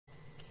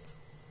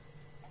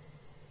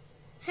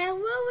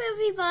Hello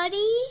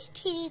everybody,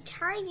 Teeny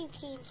Tiny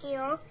Teen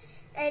here,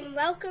 and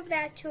welcome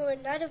back to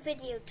another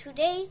video.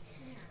 Today,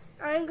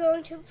 I'm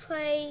going to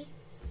play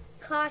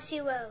Crossy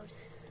Road.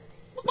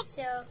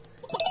 So, oh,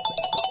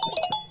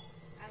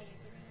 you're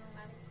giving a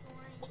lot of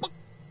coins.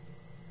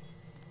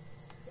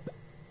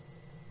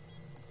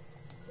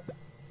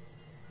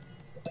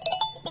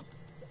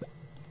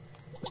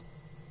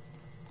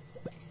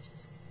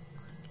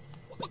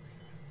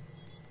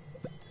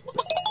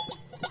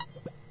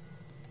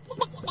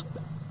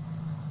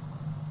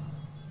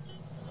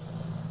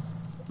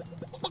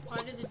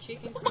 Why did the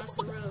chicken cross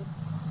the road?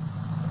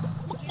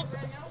 Get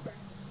run over.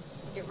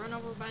 Get run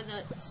over by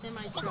the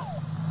semi-truck.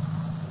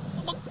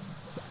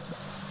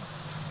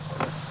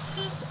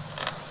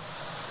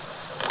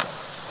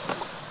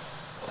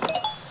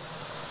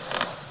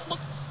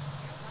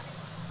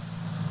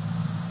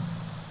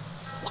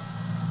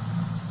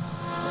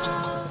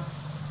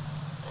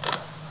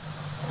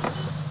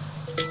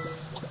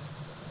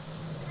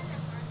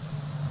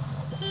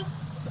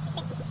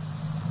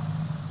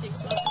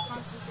 Takes lots of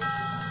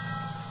concentration.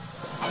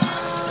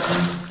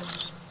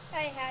 I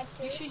had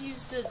to. You should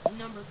use the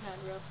number pad,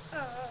 bro.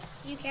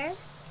 You can?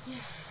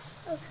 Yeah.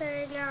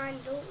 Okay, now I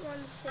don't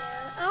want to say.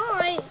 Oh,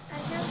 I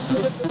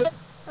have.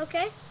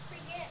 Okay.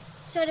 Free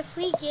gift. So the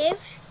free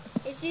gift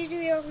is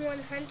usually over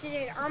 100,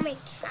 and on my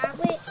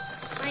tablet,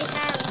 I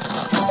have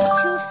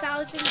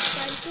 2,000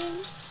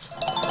 something.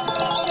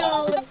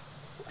 So,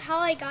 how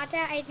I got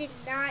that, I did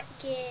not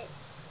get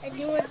a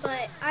new one,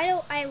 but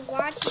I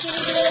watched it. What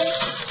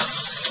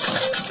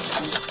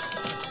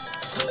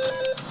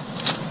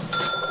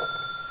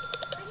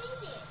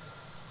is it?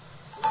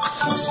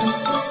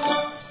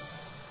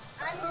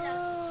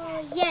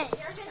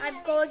 Yes,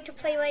 I'm going to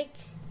play like.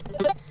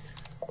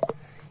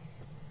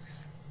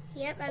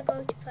 Yep, I'm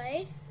going to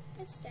play.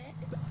 That's that.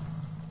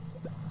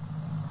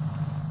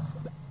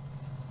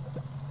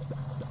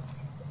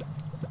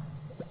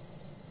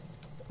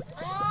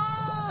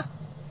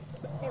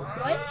 Wait,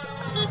 what?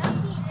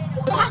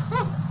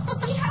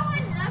 See how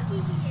unlucky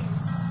he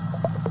is.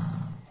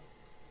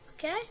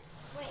 Okay.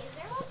 Wait, is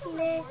there like a Nah,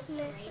 reward nah.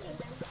 for rating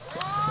them?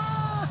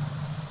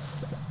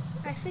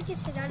 I think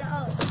it's another.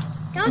 Oh,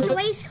 that was a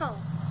race car.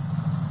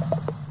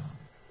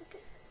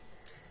 Okay.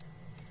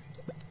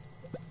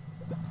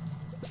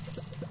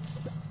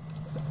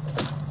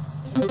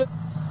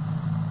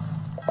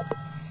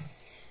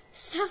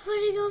 Stop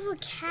running over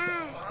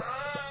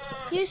cats.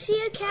 Do you see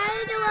a cat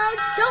in the road?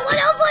 Don't run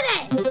over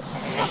it!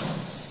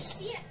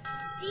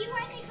 See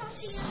why they call it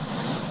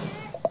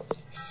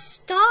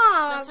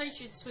Stop! That's why you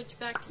should switch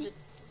back to the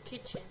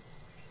kitchen.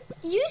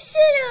 You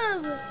should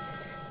have.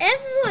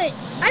 Everyone,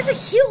 I'm a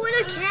cute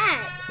little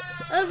cat.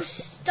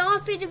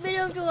 Stop in the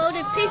middle of the road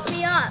and pick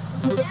me up.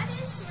 That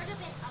is sort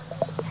of an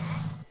ugly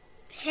cat.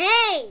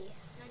 Hey!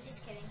 No,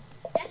 just kidding.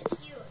 That's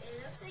cute. It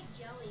looks like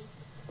jelly.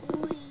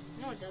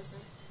 No, it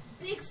doesn't.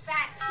 Big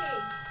fat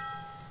pig.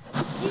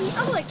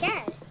 Oh, a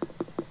cat.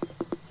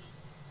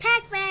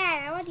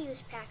 Pac-Man. I want to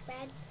use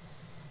Pac-Man.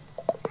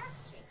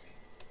 Pac-Chicken.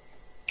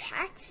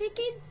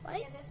 Pac-Chicken? What?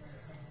 Yeah, that's what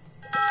it says.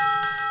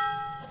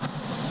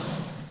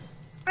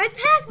 I'm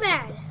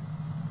Pac-Man.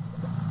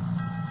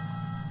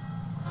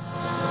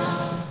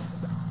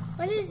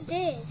 What is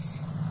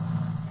this?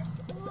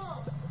 That's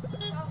cool.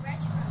 It's all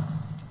retro.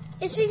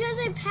 It's because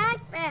I'm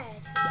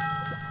Pac-Man.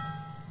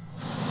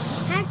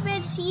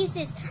 Pac-Man sees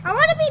this. I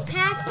want to be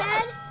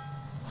Pac-Man.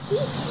 He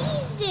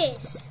sees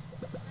this.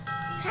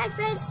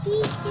 Pac-Man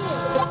sees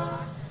this.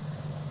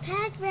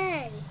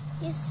 Pac-Man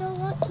is so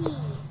lucky.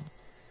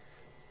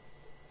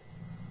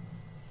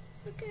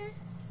 Okay.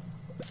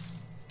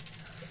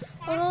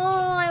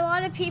 Oh, I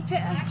want to be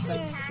Actually,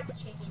 Pac-Man.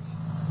 Pac-Chicken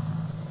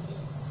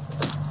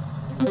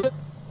is.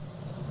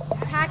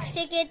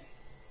 Pac-Chicken.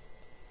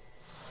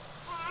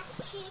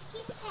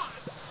 Pac-Chicken Pac.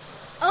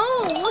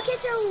 Oh, look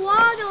at the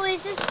water.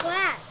 Is this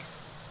black?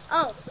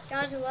 Oh,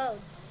 that was a road.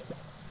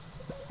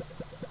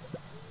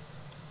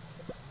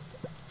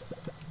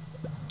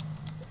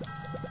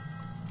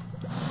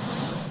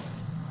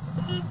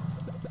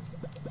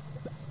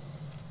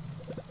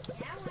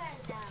 Now we're on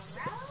the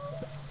road.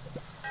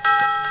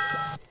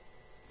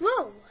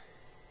 Whoa.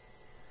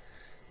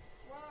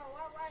 Whoa,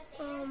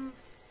 stay here.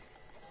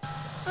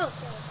 Oh,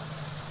 there we go.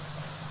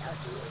 That'll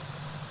do it.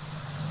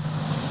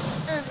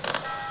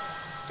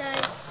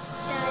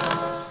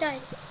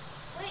 Done.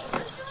 Wait,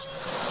 those going.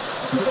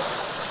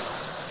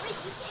 Wait,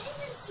 you can't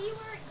even see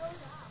where it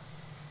goes off.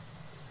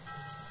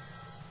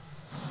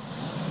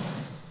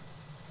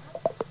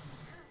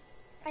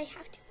 I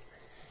have to.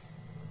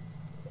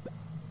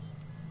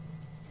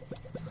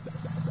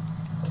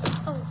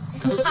 Oh.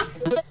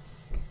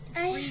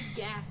 Free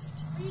gaffed.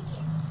 Free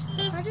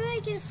gift. How do I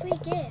get a free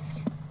gift?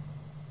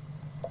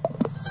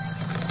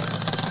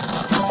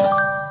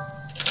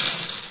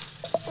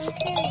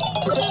 Okay.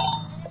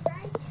 Unlimited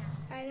prize now.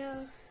 I know.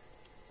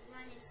 You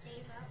want to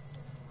save up for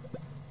the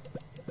one?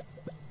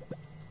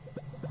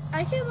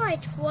 I can buy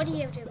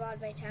 20 of them on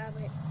my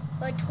tablet.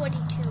 Or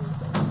 22.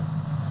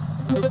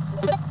 Do it.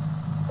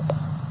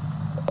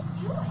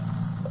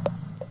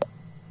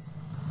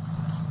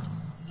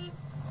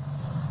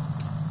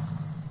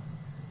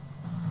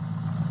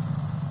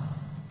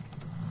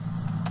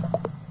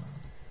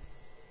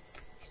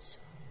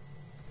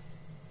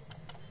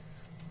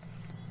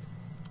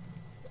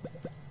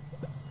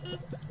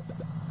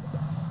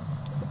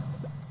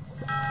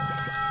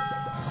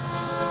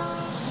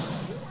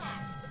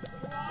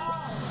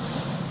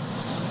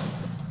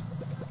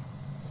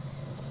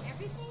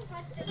 Everything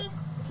but the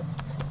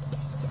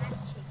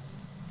Pac-Chicken.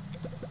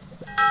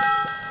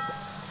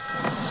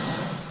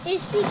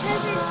 It's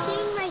because I'm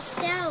seeing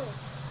myself.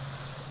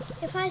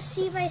 If I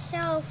see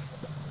myself,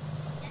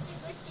 That's a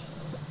good thing.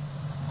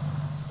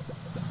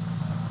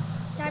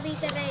 that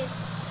means that I'm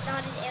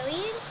not an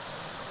alien.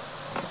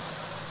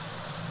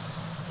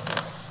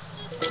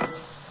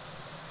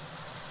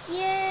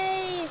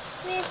 Yay,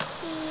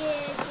 50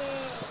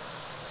 again.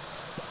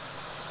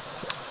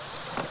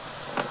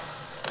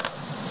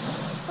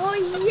 Oh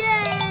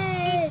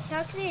yes!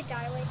 How can I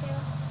die right now?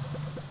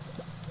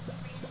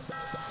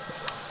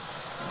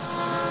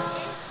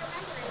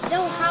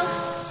 No, how?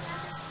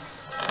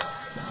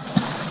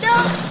 No!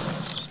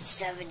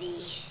 70.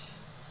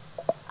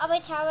 On my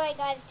tower, I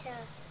got it to.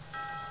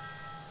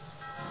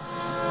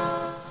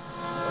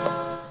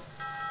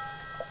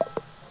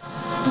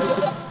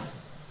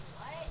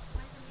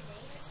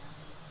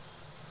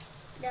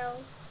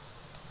 No.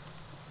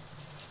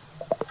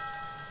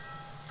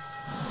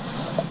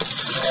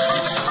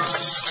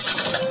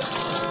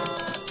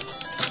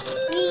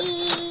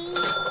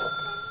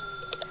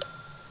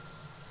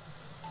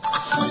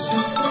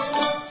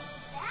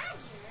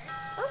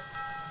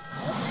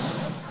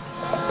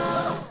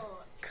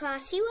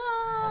 Crossy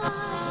Road.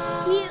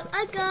 Here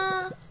I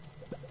go.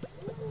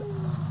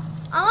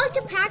 I like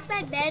the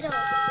Pac-Man medal.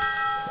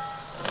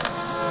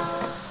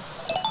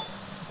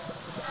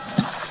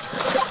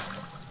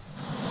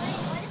 Wait,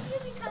 what if you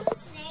become a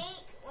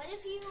snake? What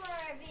if you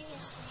are being a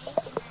snake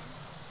and then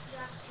you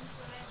have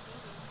infrared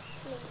vision?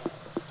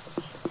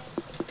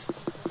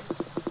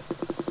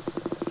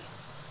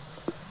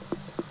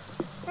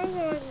 Hey,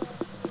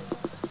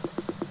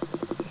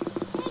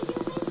 you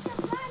missed the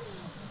bunny.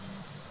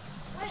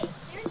 Wait,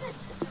 there's a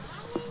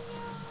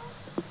domino.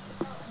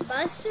 Oh,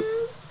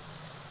 Mushroom?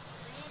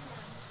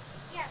 random.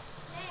 Yeah,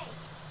 play.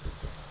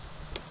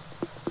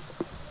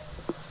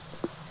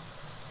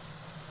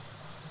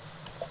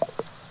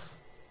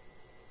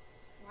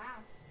 Wow.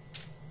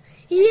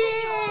 Yeah.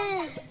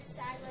 I get to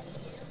decide what to do.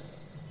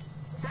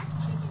 Is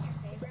Pac-Chicken your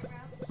favorite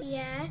route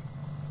Yeah.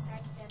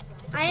 besides that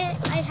blind?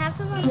 I have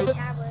him on the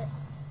tablet.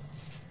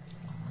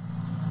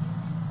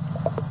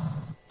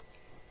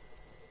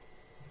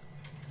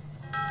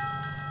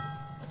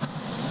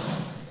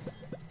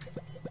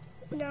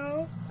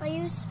 No, I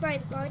used my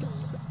buddy.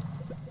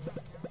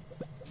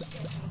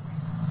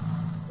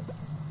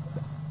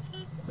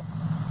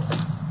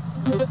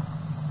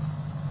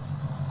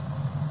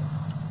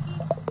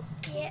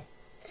 Yeah.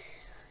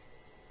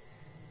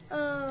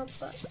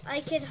 But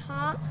I could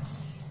hop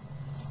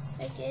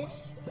like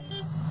this.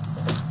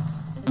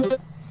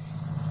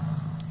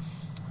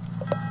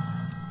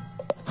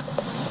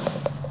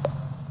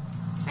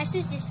 I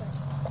choose this one.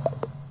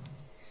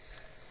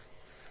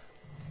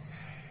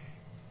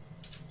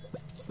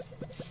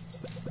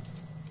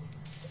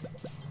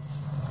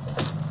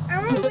 I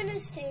want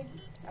Windows 10.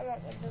 I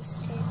want Windows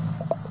 10.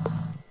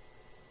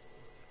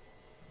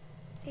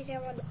 Because I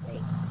want to play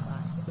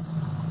Crossy.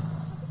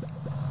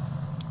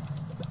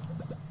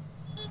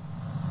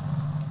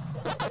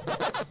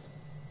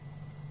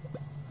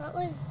 What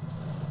was...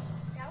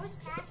 That was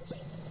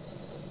Pac-Chicken.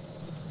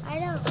 I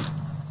know.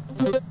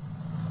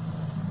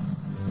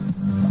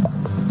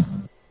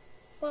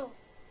 Whoa.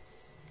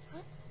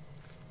 What?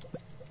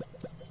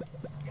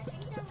 I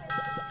think that was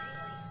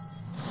streetlights.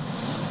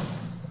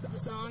 The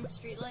song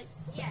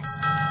Streetlights. Yes.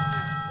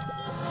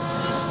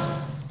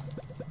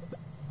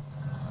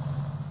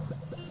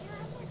 Do you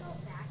ever go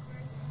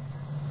backwards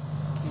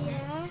in the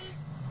Yeah.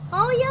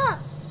 Oh, yeah.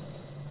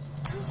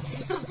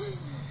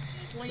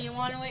 When you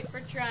want to wait for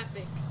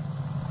traffic.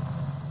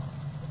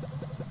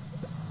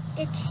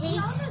 It See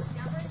all takes... those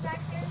numbers back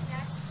there?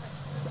 That's what.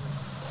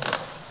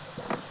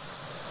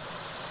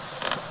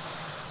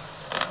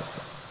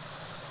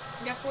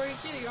 You got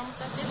 42. You're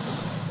almost at 50. You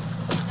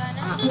can't die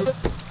now.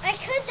 I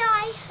could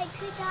die. I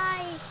could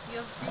die. You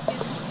have 2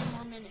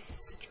 more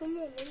minutes. 2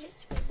 more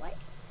minutes for what?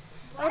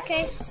 Why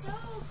Okay. are they so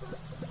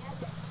close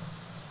together?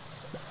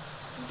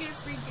 You get a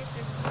free gift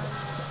every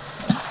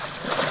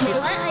 5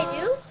 minutes. What I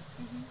do?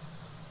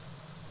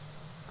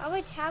 Mm-hmm. On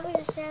my tablet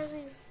is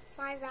every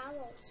 5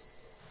 hours.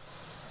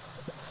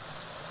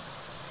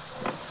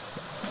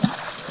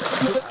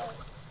 Oh.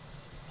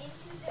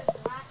 Into the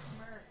black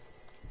murk.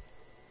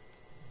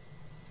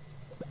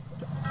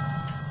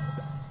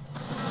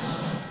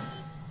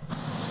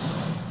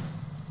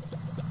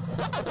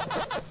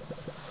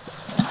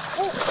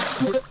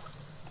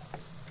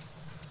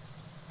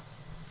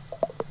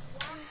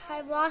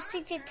 I'm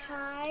losing the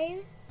time.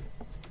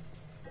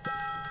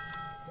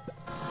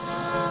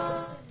 This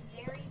is a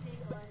very big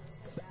one,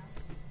 so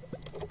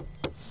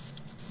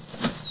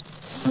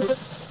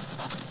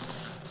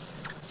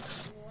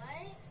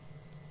what?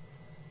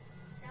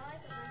 Is that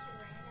like a bunch of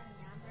random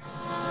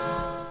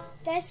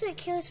numbers? That's what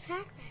kills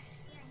Pac-Man.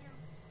 Yeah, I know.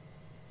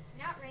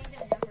 Not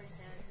random numbers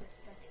though,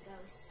 but the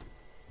ghosts.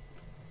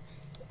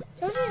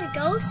 Those are the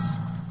ghosts.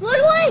 Run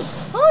away!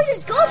 Oh,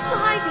 there's ghosts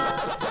behind me.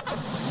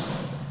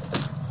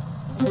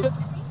 I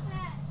think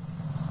that.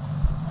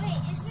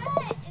 Wait, is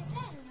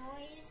that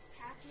noise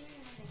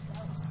Pac-Man or the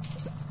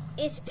ghost?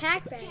 It's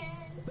Pac-Man.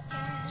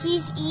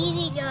 He's eating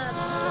He's eating.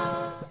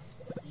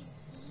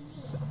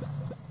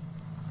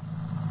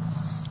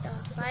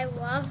 stuff. I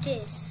love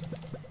this.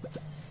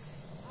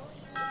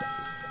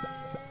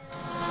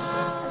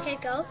 Okay,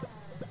 go.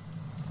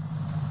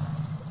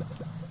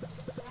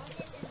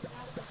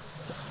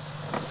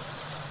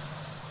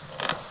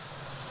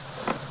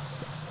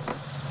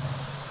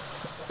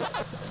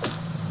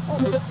 Oh,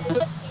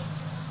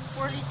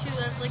 42,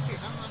 that's like your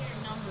unlucky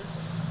number.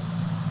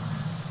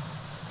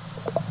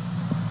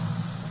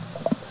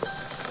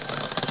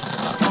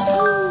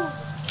 ooh.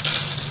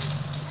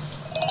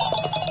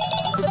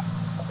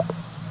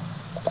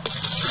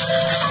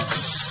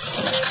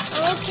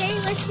 Okay,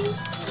 let's see.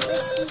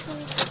 Let's see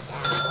who's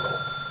that.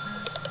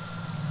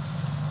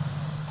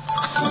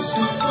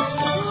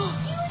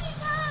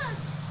 PewDiePie!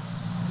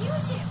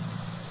 Use him!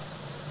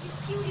 Use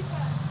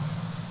PewDiePie.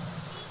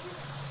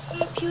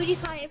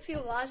 PewDiePie, if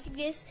you're watching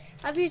this,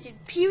 I'm using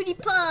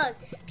PewDiePie.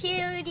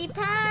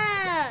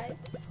 PewDiePie.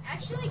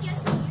 Actually,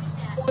 guess who used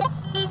that?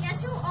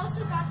 Guess who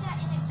also got that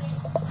in a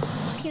gift?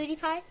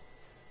 PewDiePie.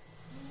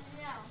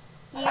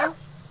 No. You.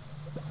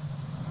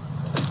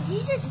 Did he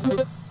just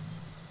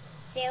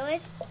say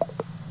it? No,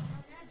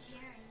 not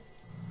Jaren.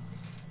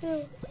 Who?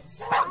 It's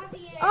so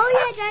obvious. Oh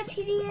yeah, that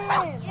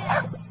TDM.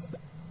 Yes.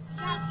 You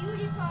got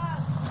PewDiePie.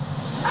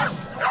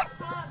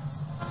 Pugs.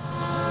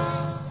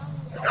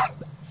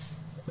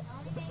 It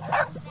only makes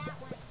sense that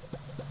way.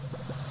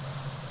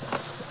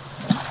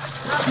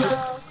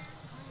 Uh-oh.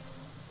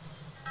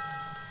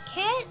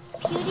 Can't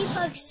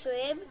PewDiePie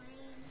swim?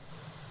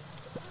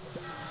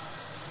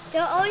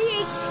 The only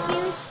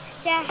excuse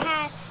that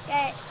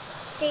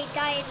they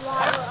die in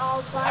water are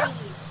all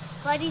bunnies.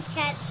 Bunnies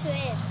can't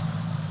swim.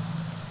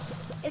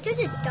 If there's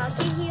a duck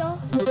in here,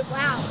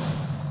 wow.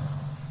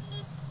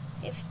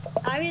 If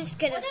I'm just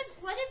gonna.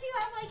 What if you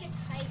have like a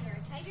tiger?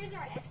 Tigers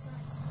are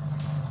excellent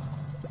swimmers.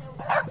 So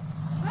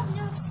you have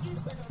no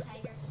excuse, little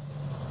tiger.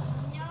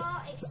 No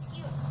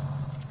excuse.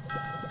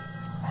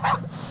 Ah!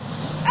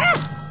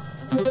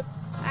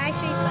 I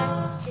actually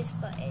pressed this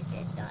button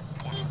and not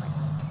that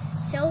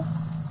one. So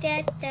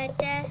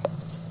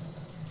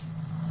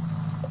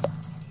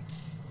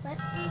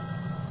what?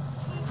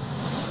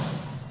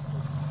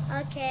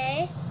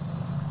 Okay.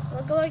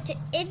 We're going to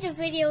end the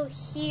video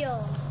here.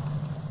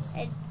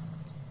 And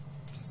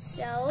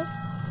so,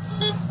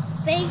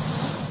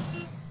 thanks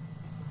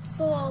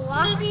for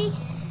watching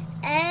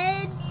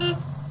and